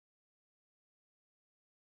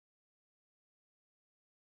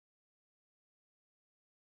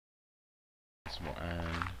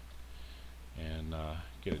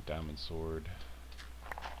get a diamond sword.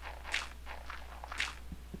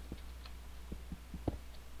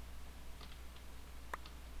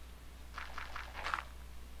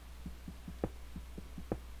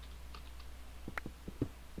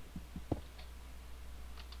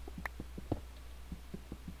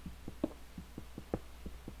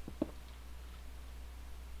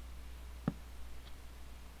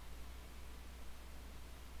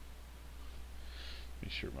 Be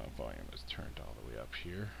sure my volume is turned all the way up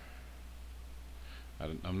here.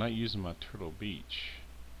 I'm not using my Turtle Beach.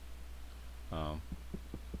 Sound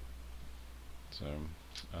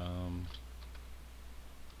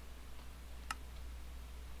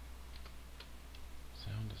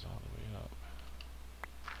is all the way up.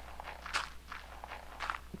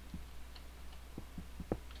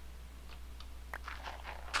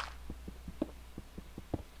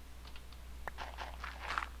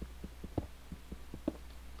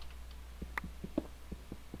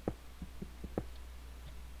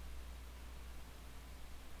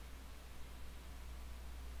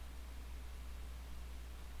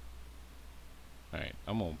 Alright,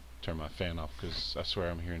 I'm gonna turn my fan off because I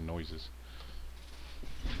swear I'm hearing noises.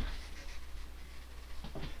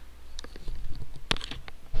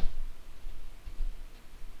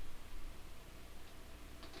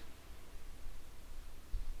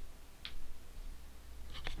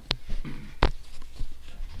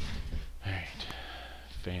 Alright,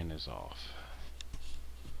 fan is off.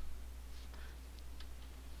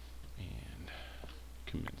 And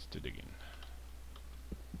commence to digging.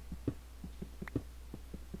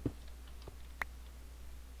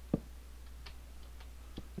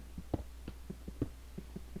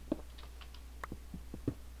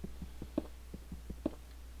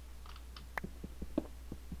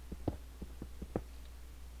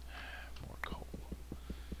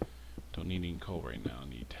 Don't need any coal right now. I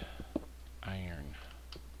need iron.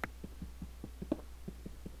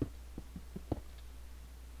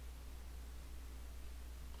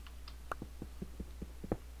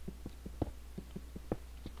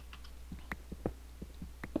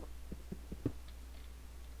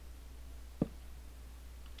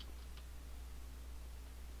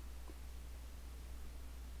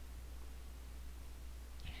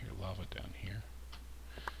 I hear lava down here.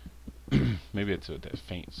 Maybe it's that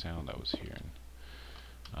faint sound I was hearing.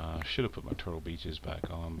 Should have put my Turtle Beaches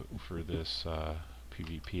back on for this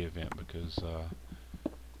PvP event because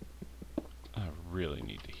I really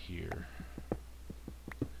need to hear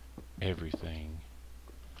everything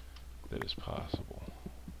that is possible.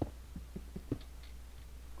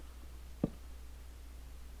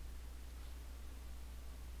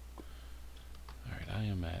 Alright, I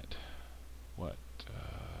am at what,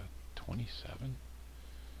 27?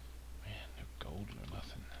 Man, no gold or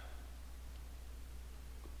nothing.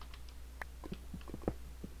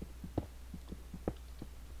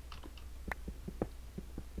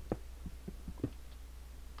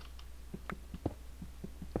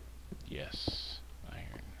 Yes,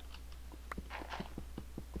 iron.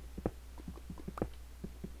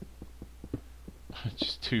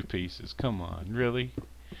 Just 2 pieces. Come on, really?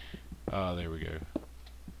 Ah, there we go.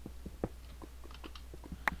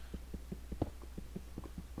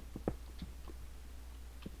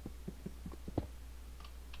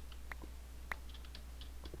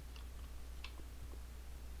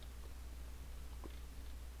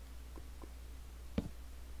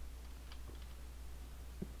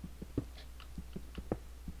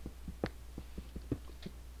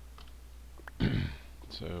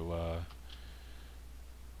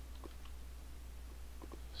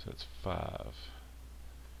 So that's 5.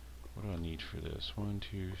 What do I need for this? 1,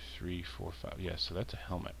 2, 3, 4, 5. Yeah, so that's a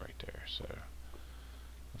helmet right there. So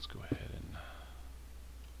let's go ahead and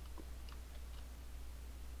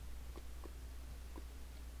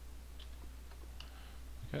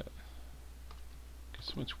got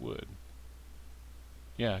so much wood.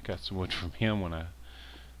 Yeah, I got some wood from him when I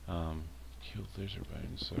killed lizard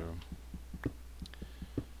bones. So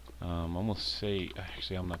I'm gonna say,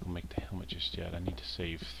 actually I'm not gonna make the helmet just yet. I need to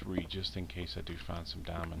save 3 just in case I do find some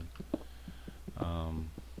diamond.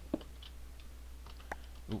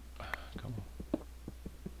 Oop, come on.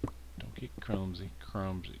 Don't get clumsy.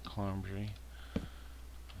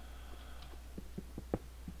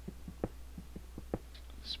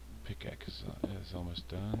 This pickaxe is almost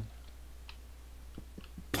done.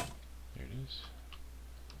 There it is.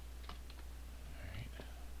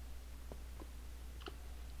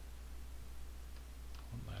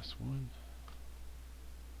 One.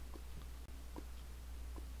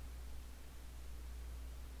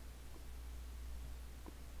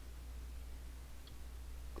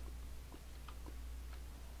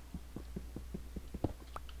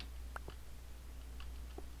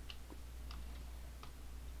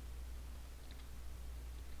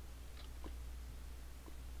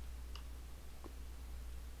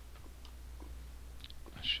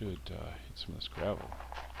 should hit some of this gravel.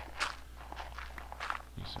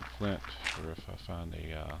 Use some flint for if I find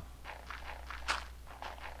a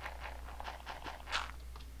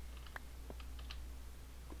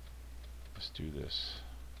let's do this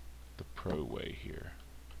the pro way here.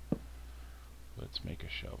 Let's make a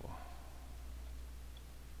shovel.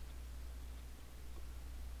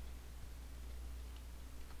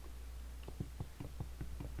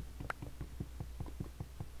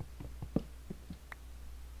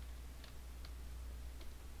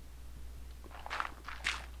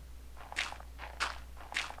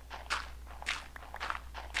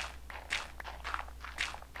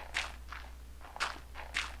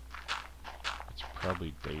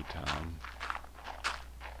 Probably daytime.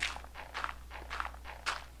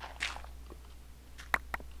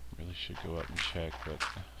 Really should go up and check, but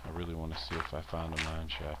I really want to see if I find a mine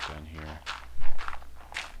shaft down here.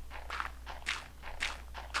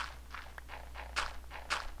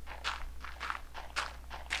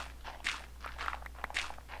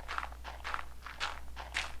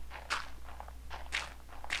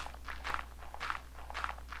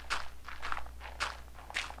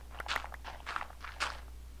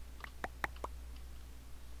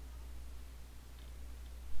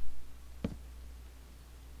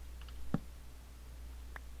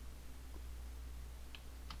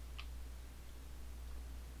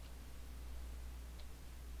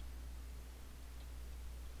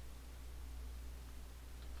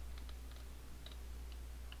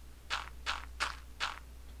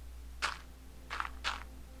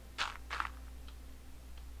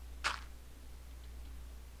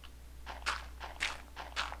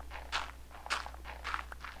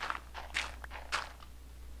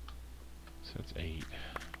 So that's 8.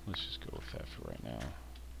 Let's just go with that for right now.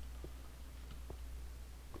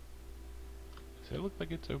 Does it look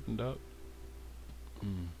like it's opened up?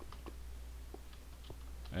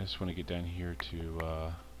 I just want to get down here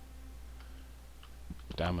to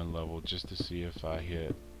diamond level just to see if I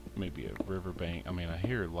hit maybe a riverbank. I mean, I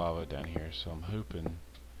hear lava down here, so I'm hoping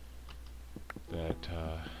that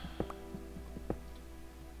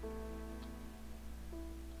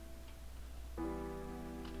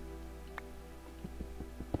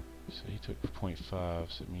so he took 0.5,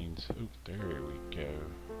 so it means, oh, there we go.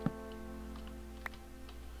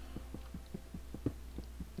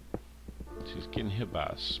 She's getting hit by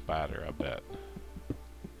a spider, I bet.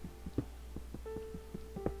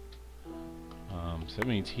 So that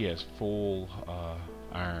means he has full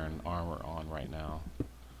iron armor on right now.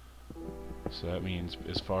 So that means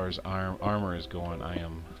as far as armor is going, I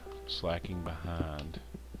am slacking behind.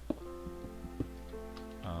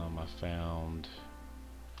 I found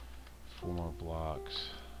 4 more blocks.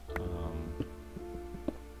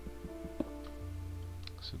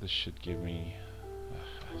 So this should give me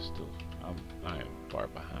I am far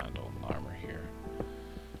behind on armor here.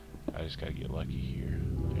 I just gotta get lucky here.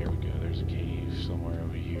 There we go, there's a cave somewhere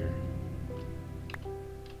over here.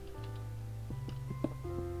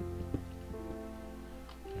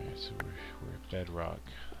 Alright, so we're at bedrock.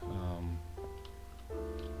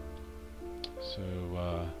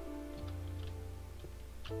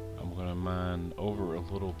 I'm gonna mine over a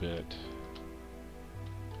little bit.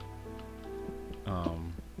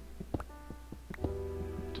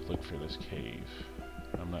 To look for this cave.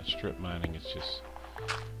 I'm not strip mining, it's just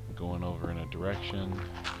going over in a direction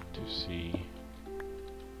to see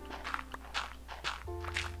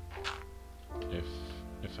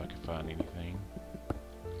if I can find anything.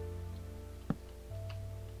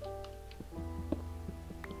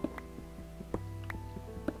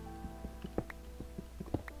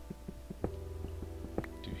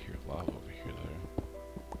 Do hear lava over here though.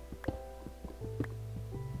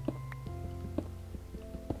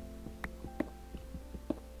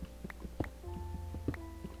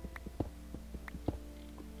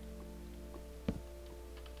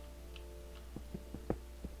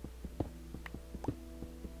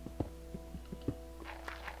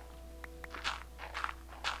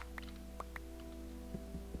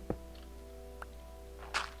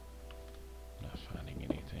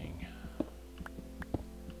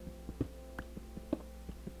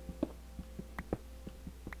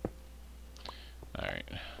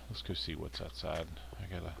 Let's go see what's outside.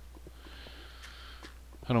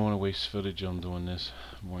 I don't want to waste footage on doing this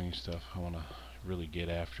morning stuff. I want to really get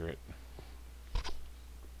after it.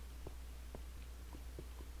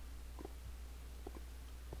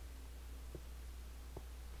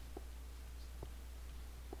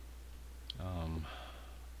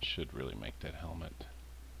 Should really make that helmet.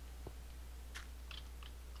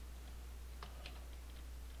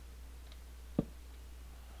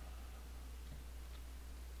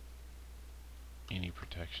 Any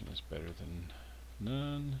protection is better than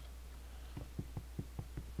none.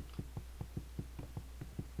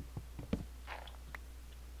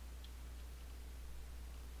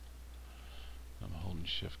 I'm holding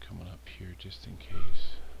shift coming up here just in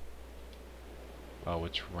case. Oh,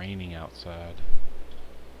 it's raining outside.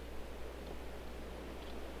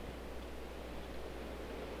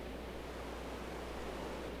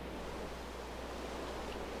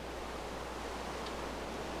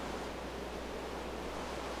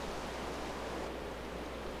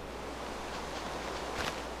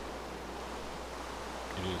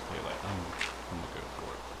 It is daylight. I'm gonna go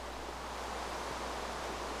for it.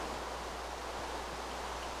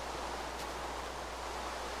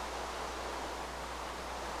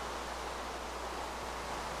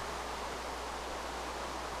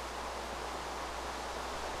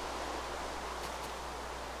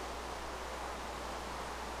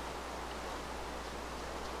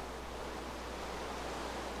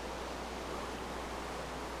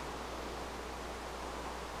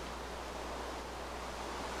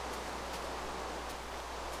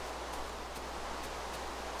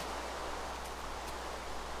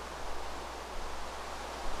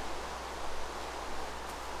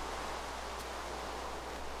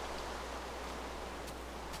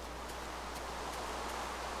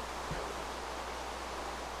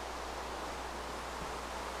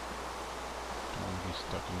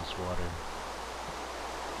 Stuck in this water.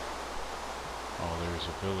 Oh, there's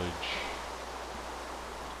a village.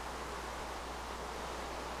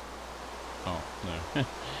 Oh, no.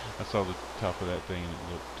 I saw the top of that thing and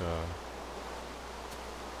it looked like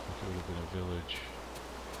it would have been a village.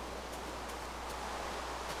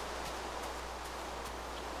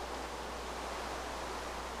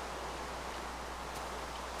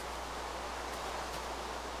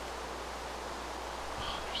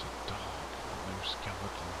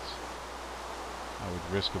 Skeletons. I would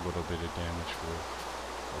risk a little bit of damage for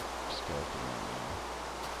a skeleton right now.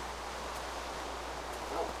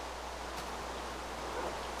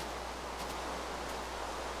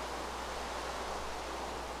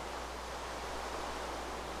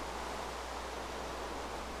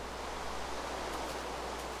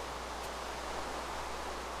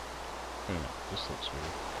 Wait a minute, this looks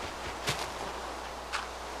weird.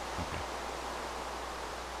 Okay.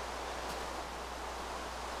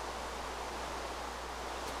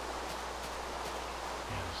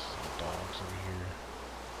 Over here.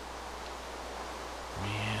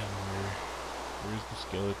 Man, where's the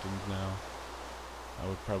skeletons now? I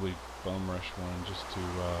would probably bum rush one just to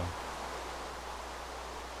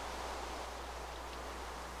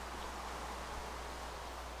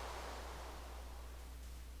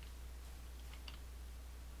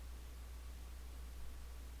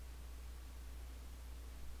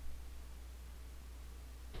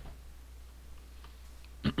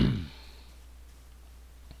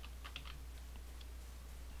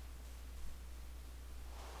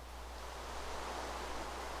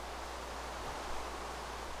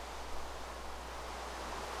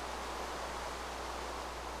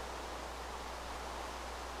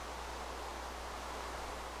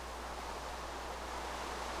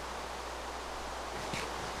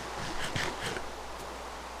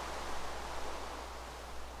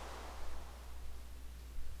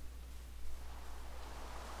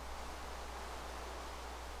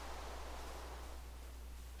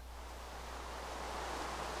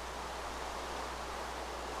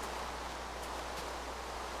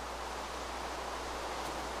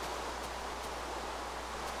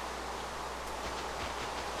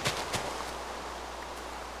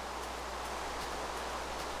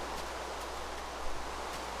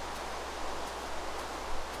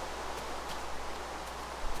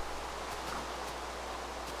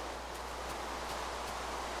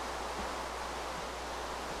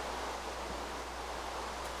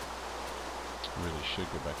really should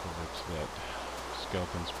go back over to that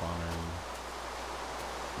skeleton spawner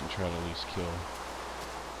and try to at least kill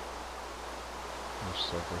more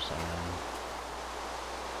surface iron.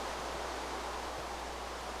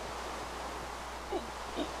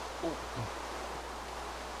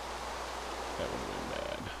 That would have been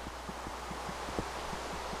bad.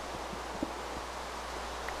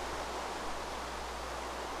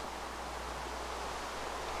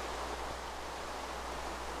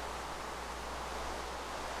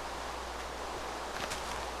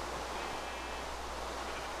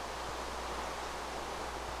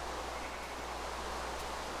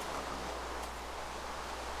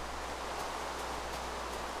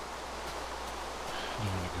 I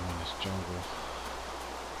don't want to go in this jungle.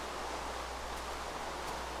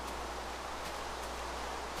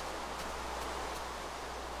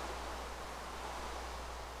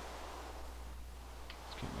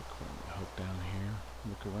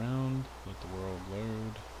 around, let the world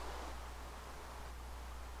load.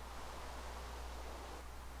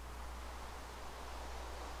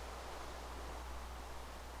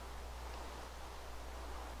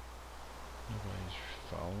 Nobody's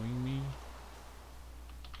following me.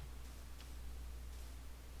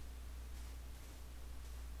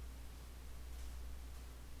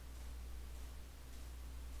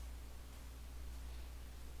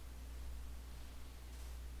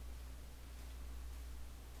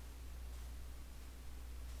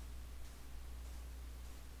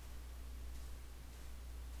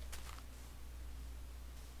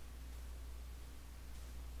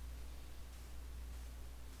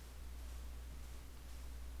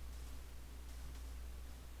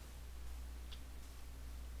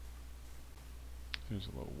 There's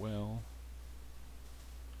a little well.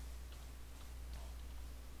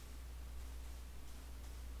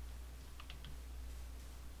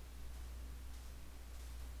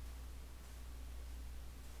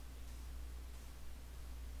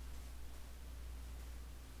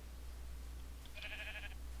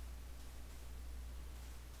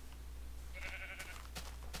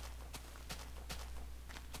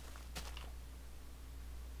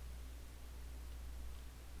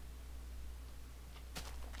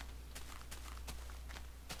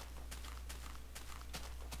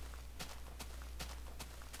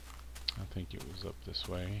 I think it was up this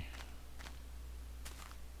way.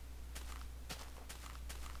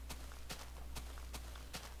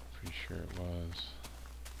 Pretty sure it was.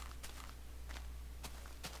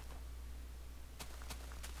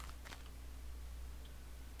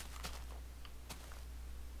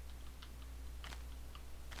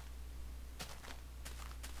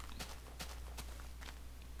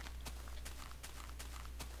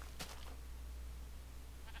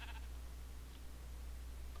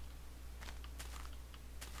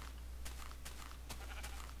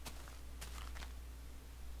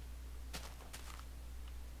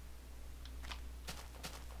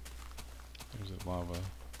 There's a lava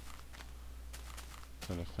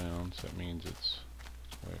that I found, so that means it's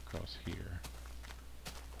way across here.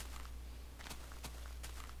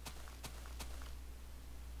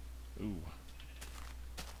 Ooh.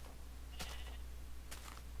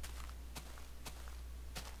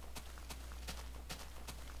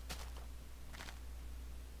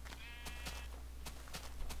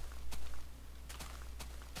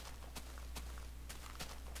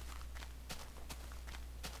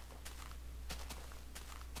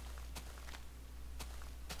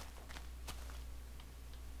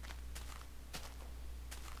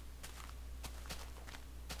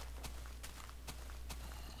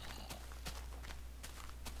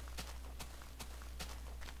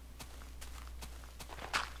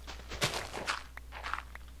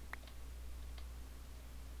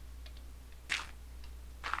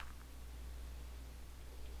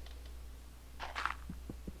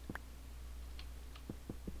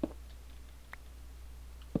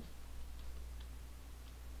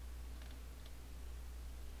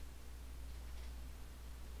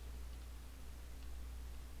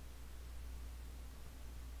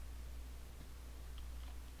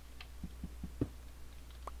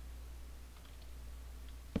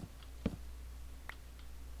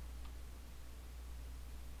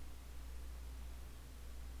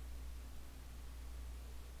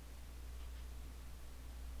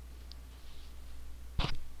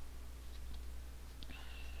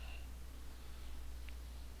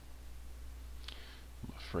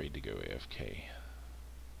 Afraid to go AFK.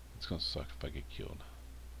 It's gonna suck if I get killed.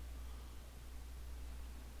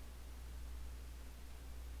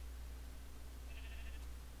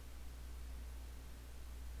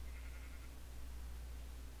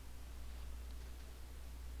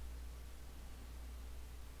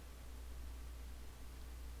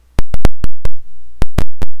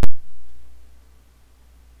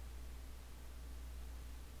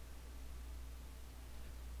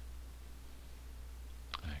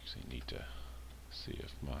 I actually need to see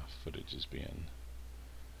if my footage is being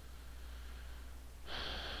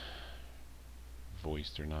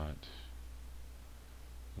voiced or not.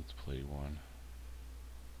 Let's play one.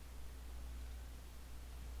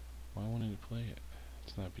 Why won't it play it?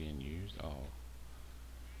 It's not being used. Oh.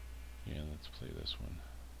 Yeah, let's play this one.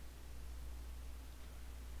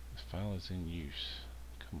 This file is in use.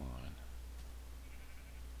 Come on.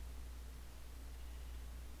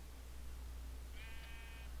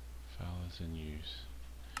 File is in use.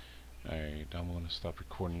 Alright, I'm going to stop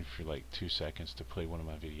recording for like 2 seconds to play one of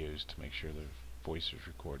my videos to make sure the voice is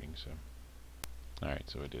recording. So, alright,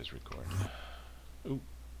 so it is recording. Ooh,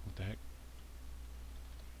 what the heck?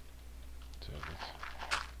 So this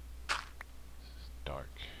is dark.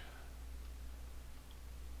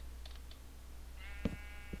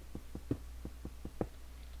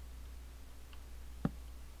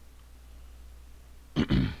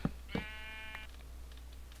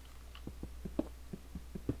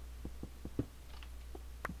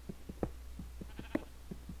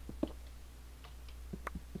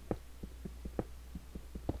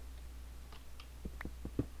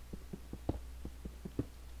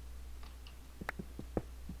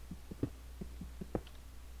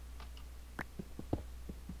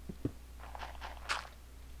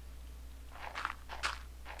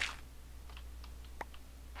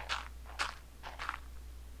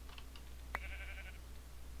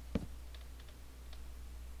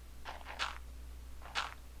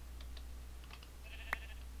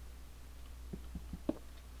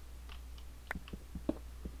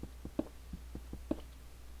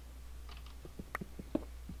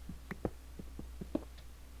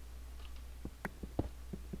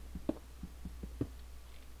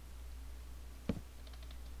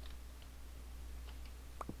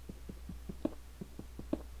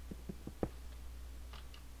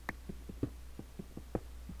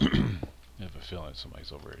 feeling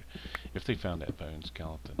somebody's over it. If they found that bone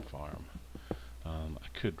skeleton farm, I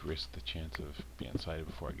could risk the chance of being sighted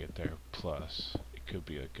before I get there. Plus, it could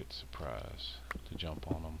be a good surprise to jump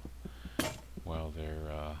on them while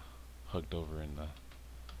they're hugged over in the,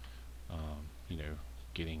 you know,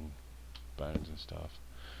 getting bones and stuff.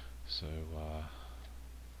 So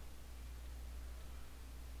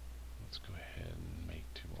let's go ahead and make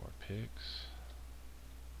 2 more picks.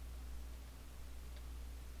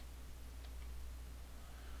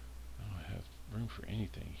 I don't have room for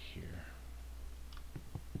anything here.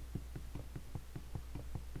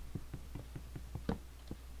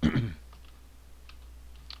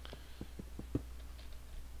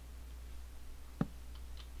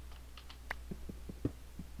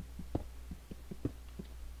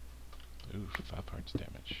 Ooh, 5 parts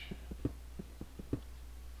damage.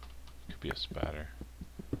 Could be a spatter.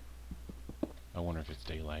 I wonder if it's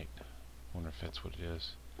daylight. I wonder if that's what it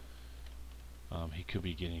is. He could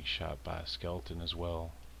be getting shot by a skeleton as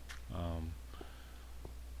well.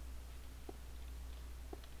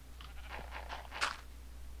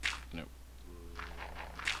 Nope.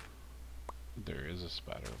 There is a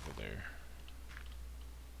spider over there.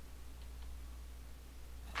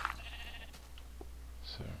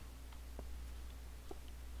 So.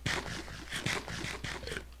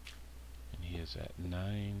 And he is at 9,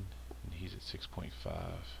 and he's at 6.5.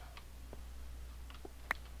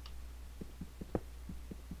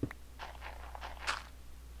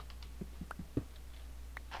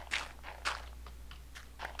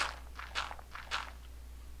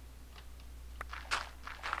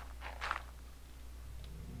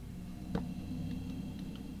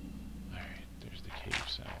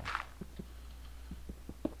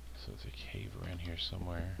 So it's a cave around here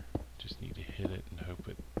somewhere. Just need to hit it and hope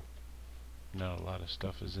it not a lot of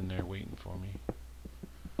stuff is in there waiting for me.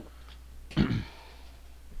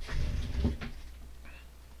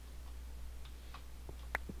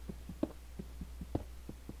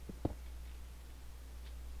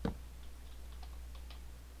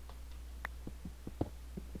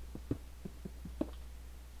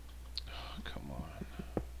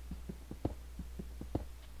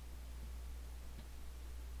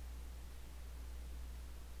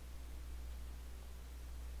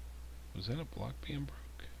 Was that a block being broke?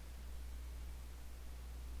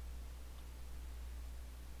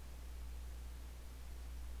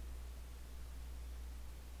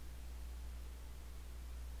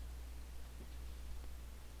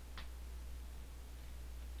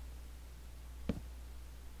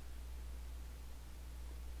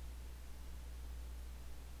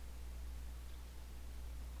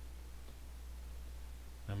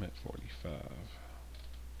 I'm at 45.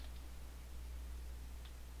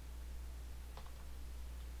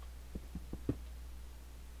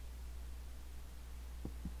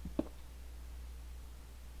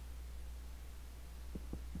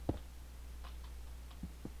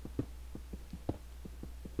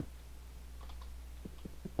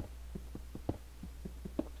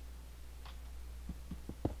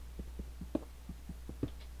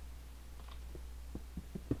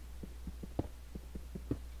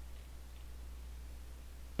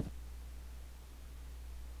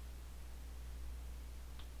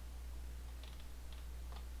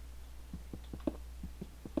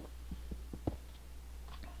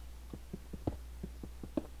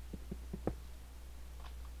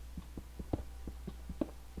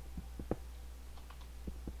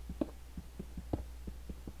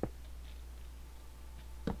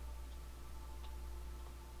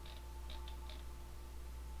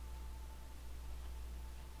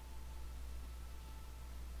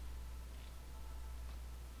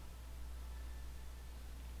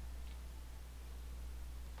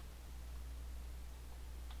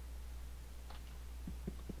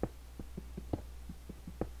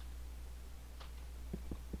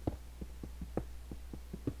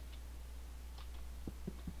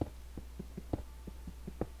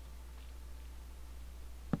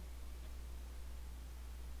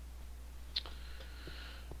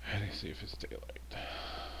 Let's see if it's daylight.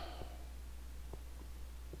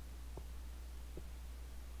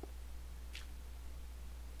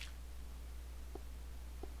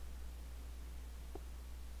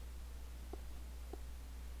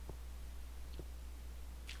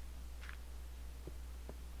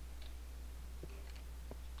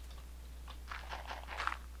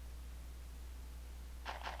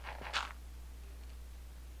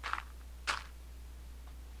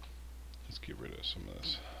 Let's get rid of some of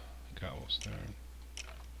this cobblestone.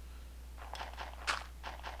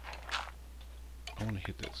 I want to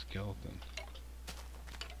hit that skeleton.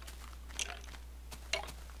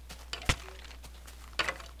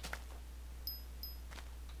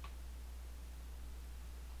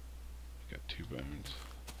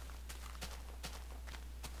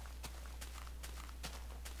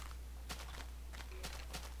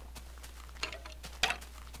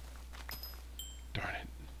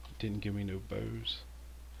 didn't give me no bows.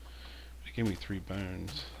 It gave me 3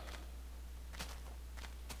 bones.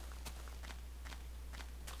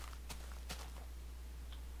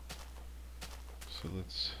 So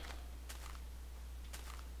let's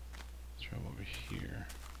try over here.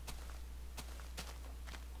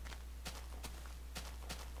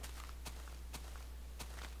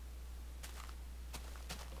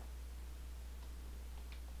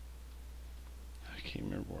 I can't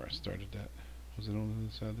remember where I started that. Was it on the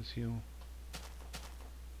other side of this hill?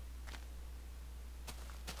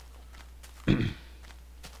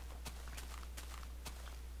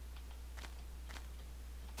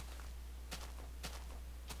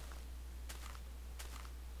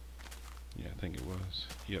 Yeah, I think it was.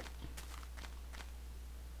 Yep.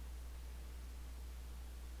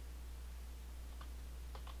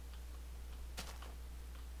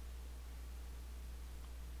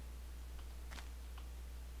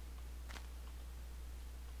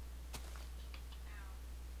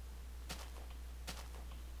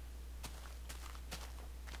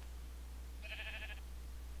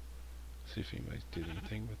 See if anybody did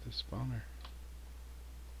anything with this spawner.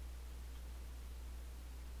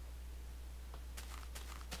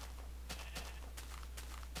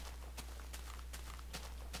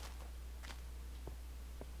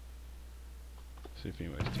 See if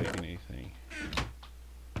anybody's taking anything.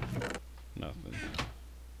 Nothing.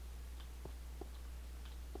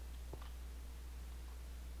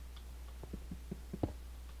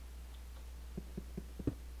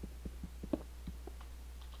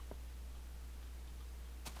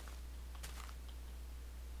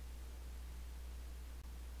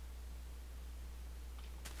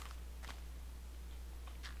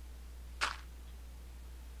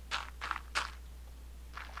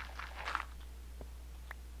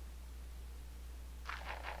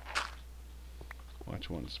 Watch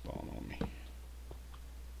one spawn on me.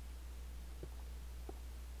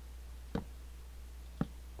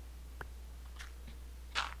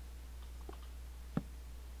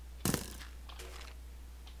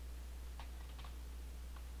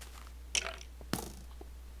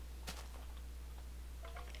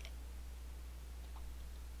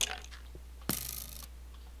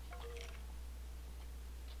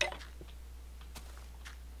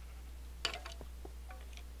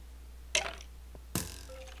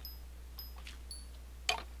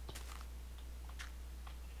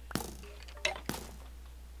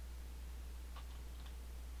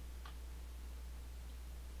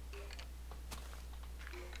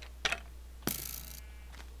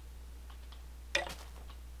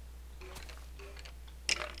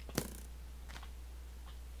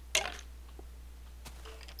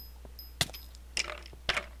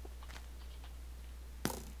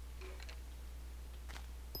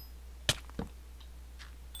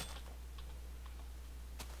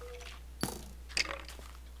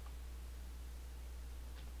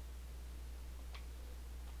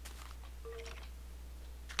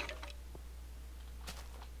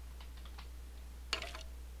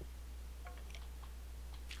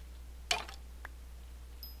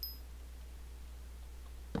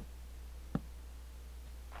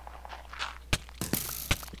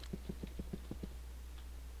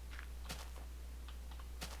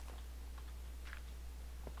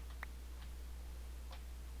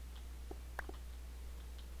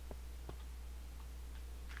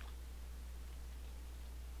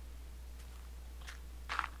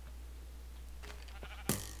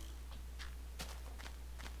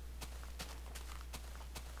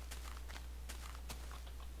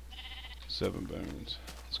 Seven bones.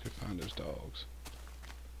 Let's go find those dogs.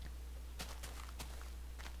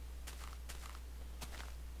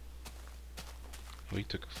 Oh, he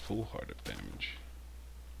took a full heart of damage.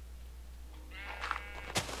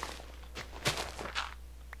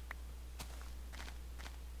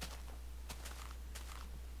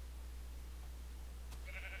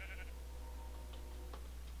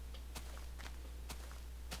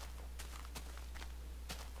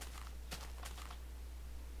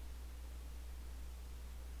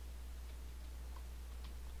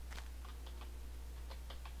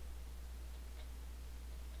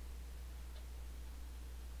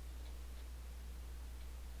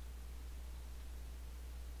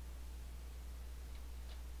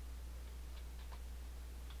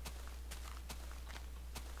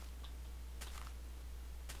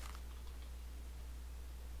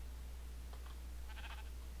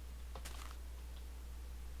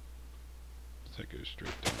 That goes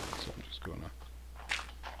straight down, so I'm just gonna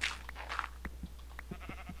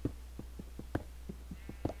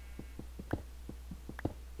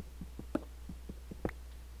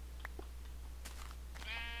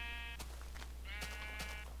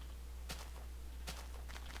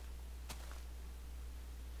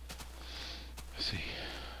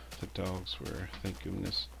The dogs were, I think, in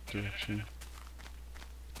this direction.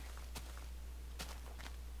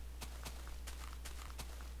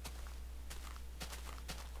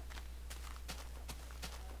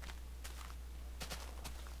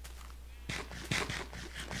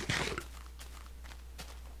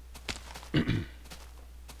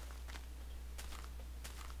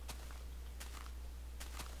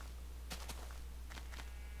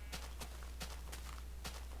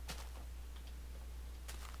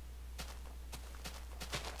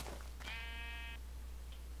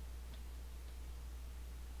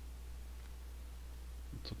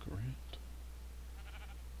 Let's look around.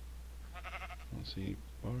 I don't see any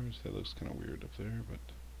bars. That looks kind of weird up there, but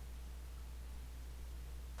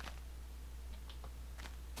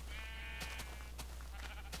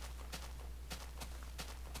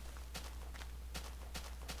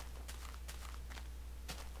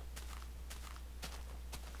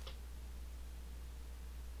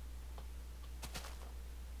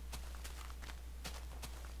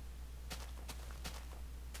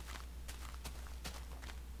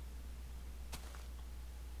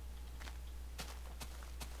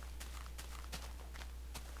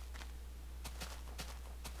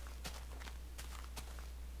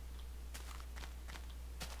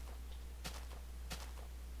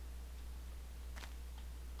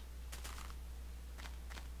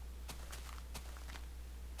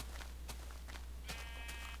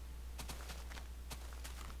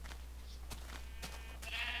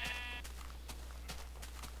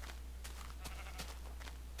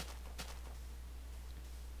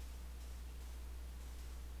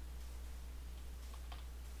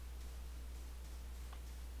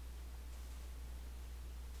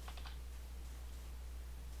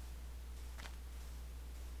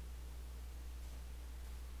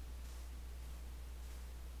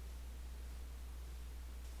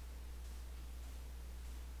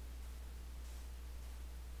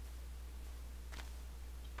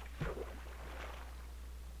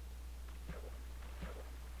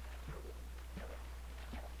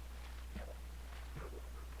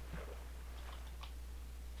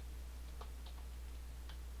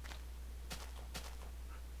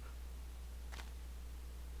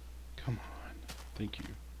come on. Thank you.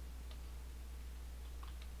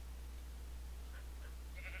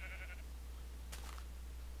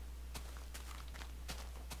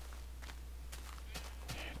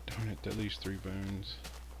 Darn it, that leaves 3 bones.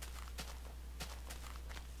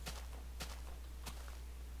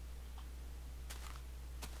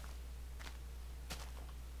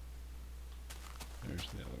 There's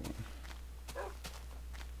the other one.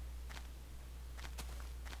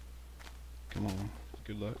 Come on,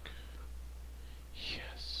 good luck.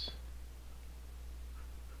 Yes.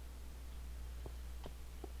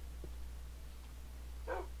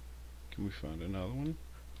 Can we find another one?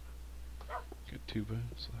 Got 2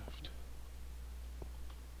 bones left.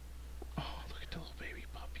 Oh, look at the little baby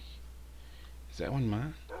puppy. Is that one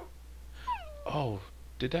mine? Oh,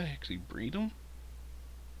 did I actually breed him?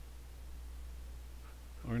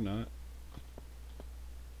 Or not?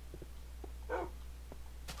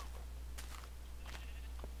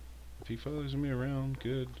 If he follows me around,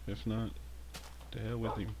 good. If not, to hell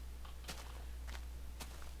with him.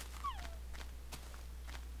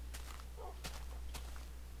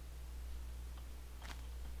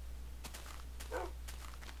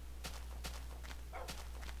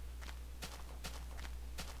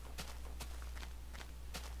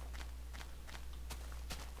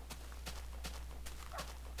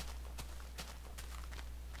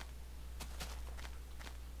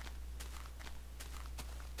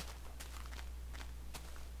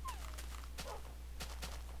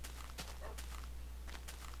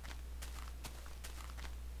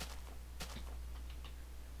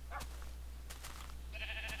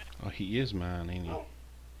 Oh, he is mine, ain't he?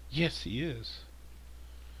 Yes, he is.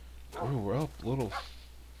 Grow up, little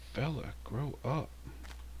fella. Grow up.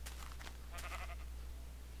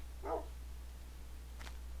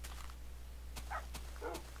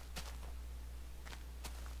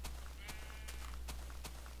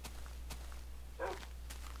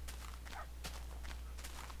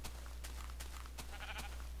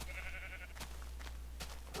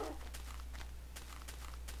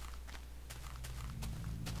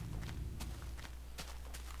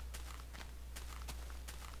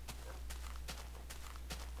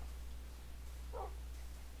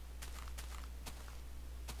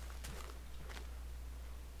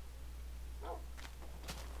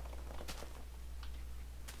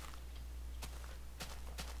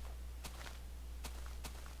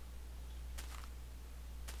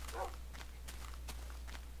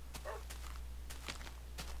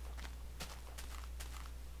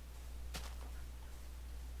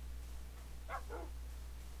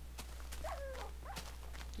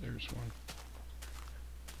 there's one.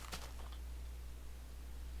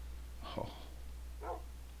 Oh.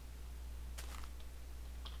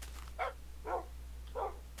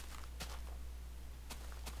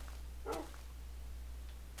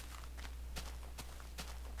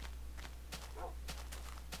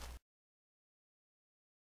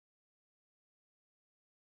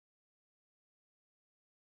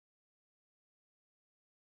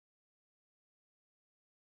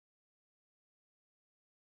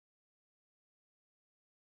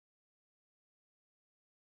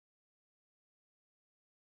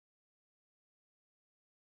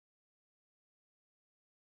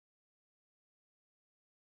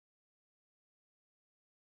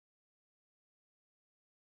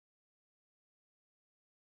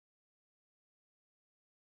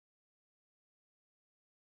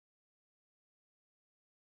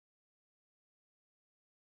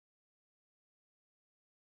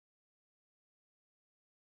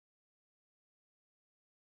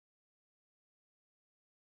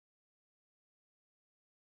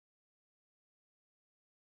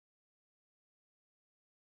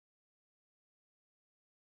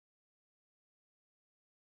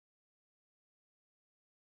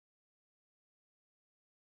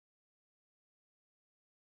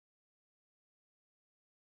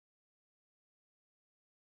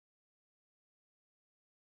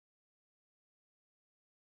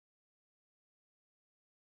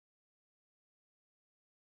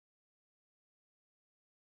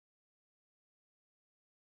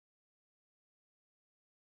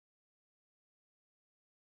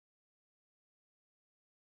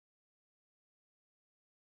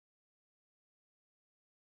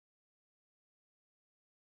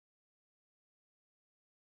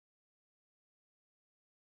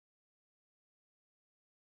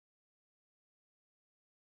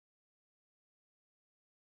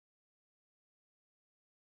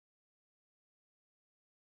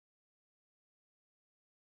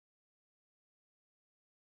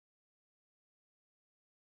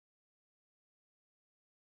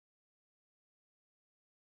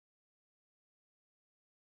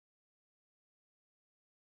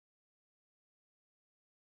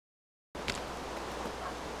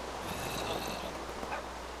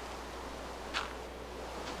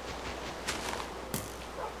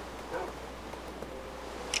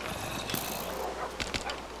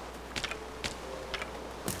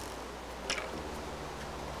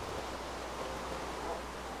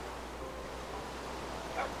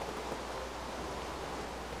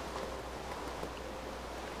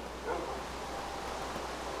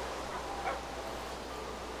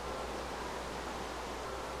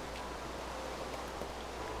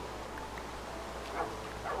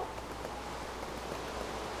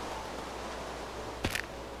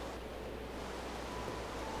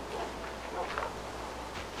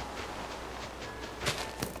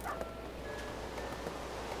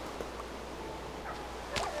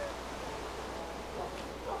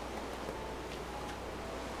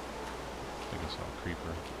 I think I saw a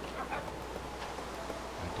creeper.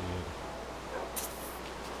 I did.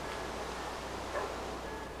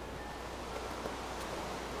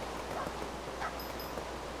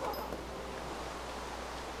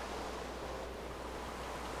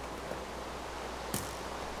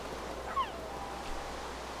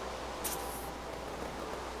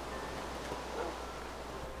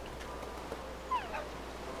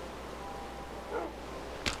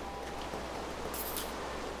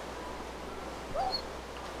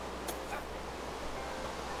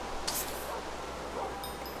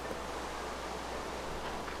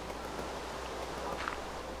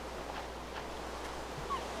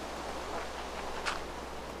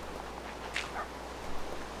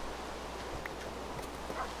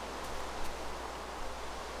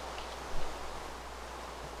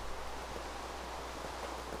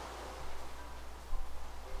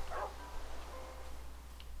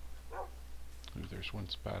 Ooh, there's one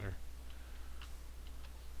spider.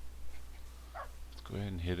 Let's go ahead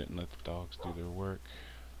and hit it and let the dogs do their work.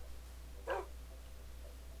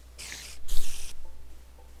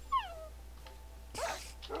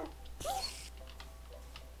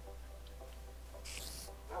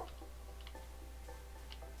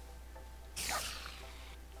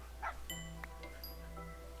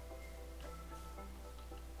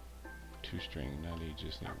 Two string, now you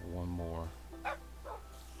just need one more.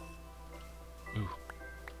 Ooh,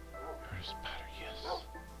 there's a spider, yes.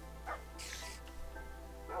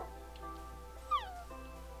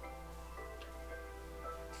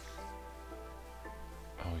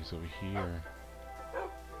 Oh, he's over here.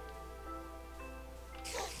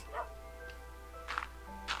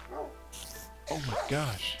 Oh my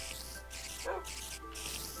gosh.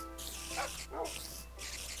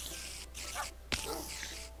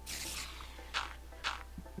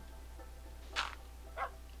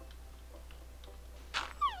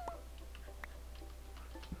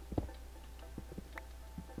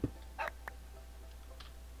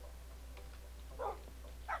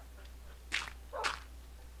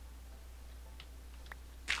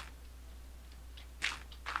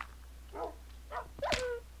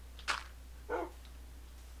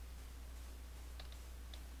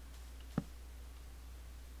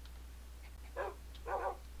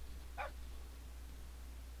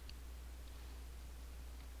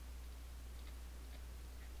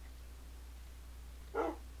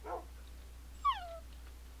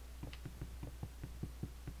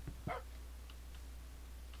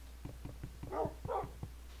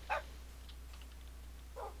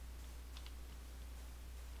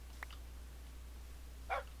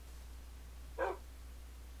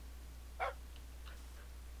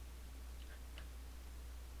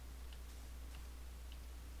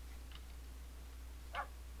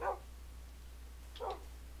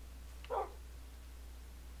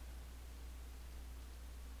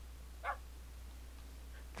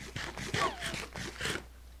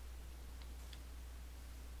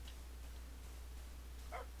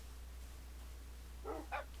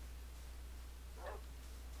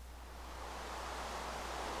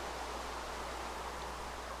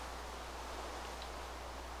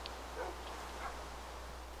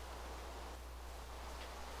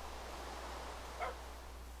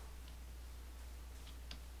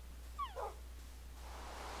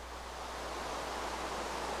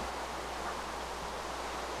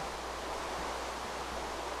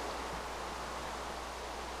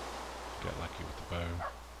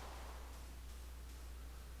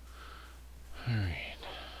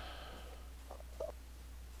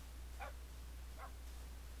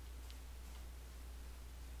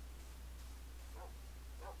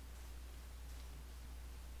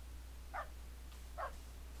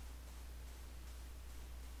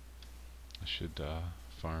 I should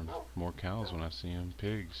farm more cows when I see them.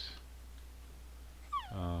 Pigs.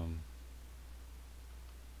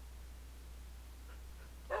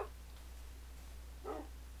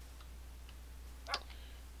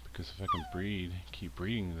 Because if I can keep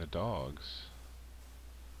breeding the dogs,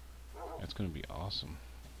 that's going to be awesome.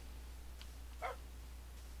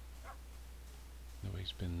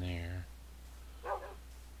 Nobody's been there.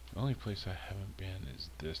 The only place I haven't been is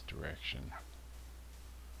this direction.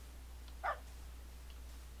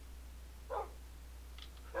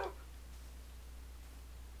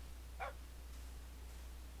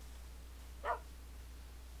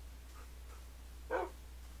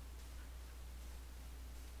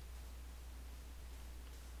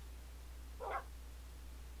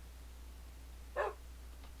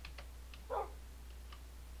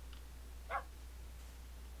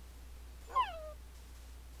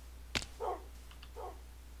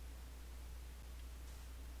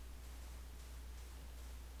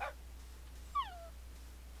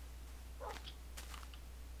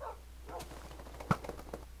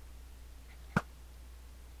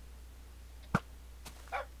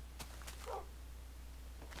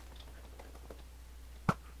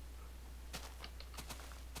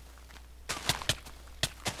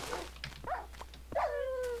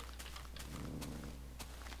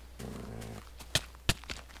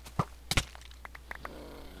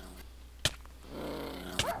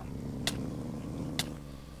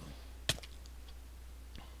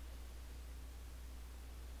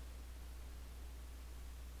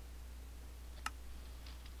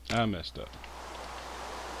 I messed up.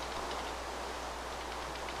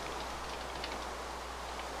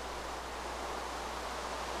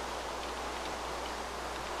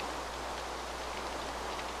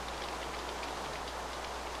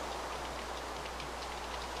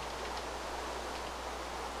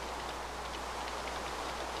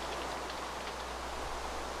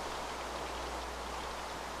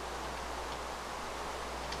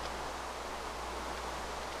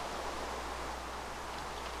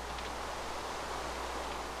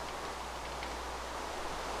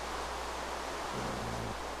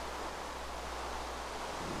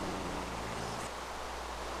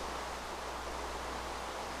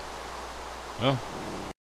 Well,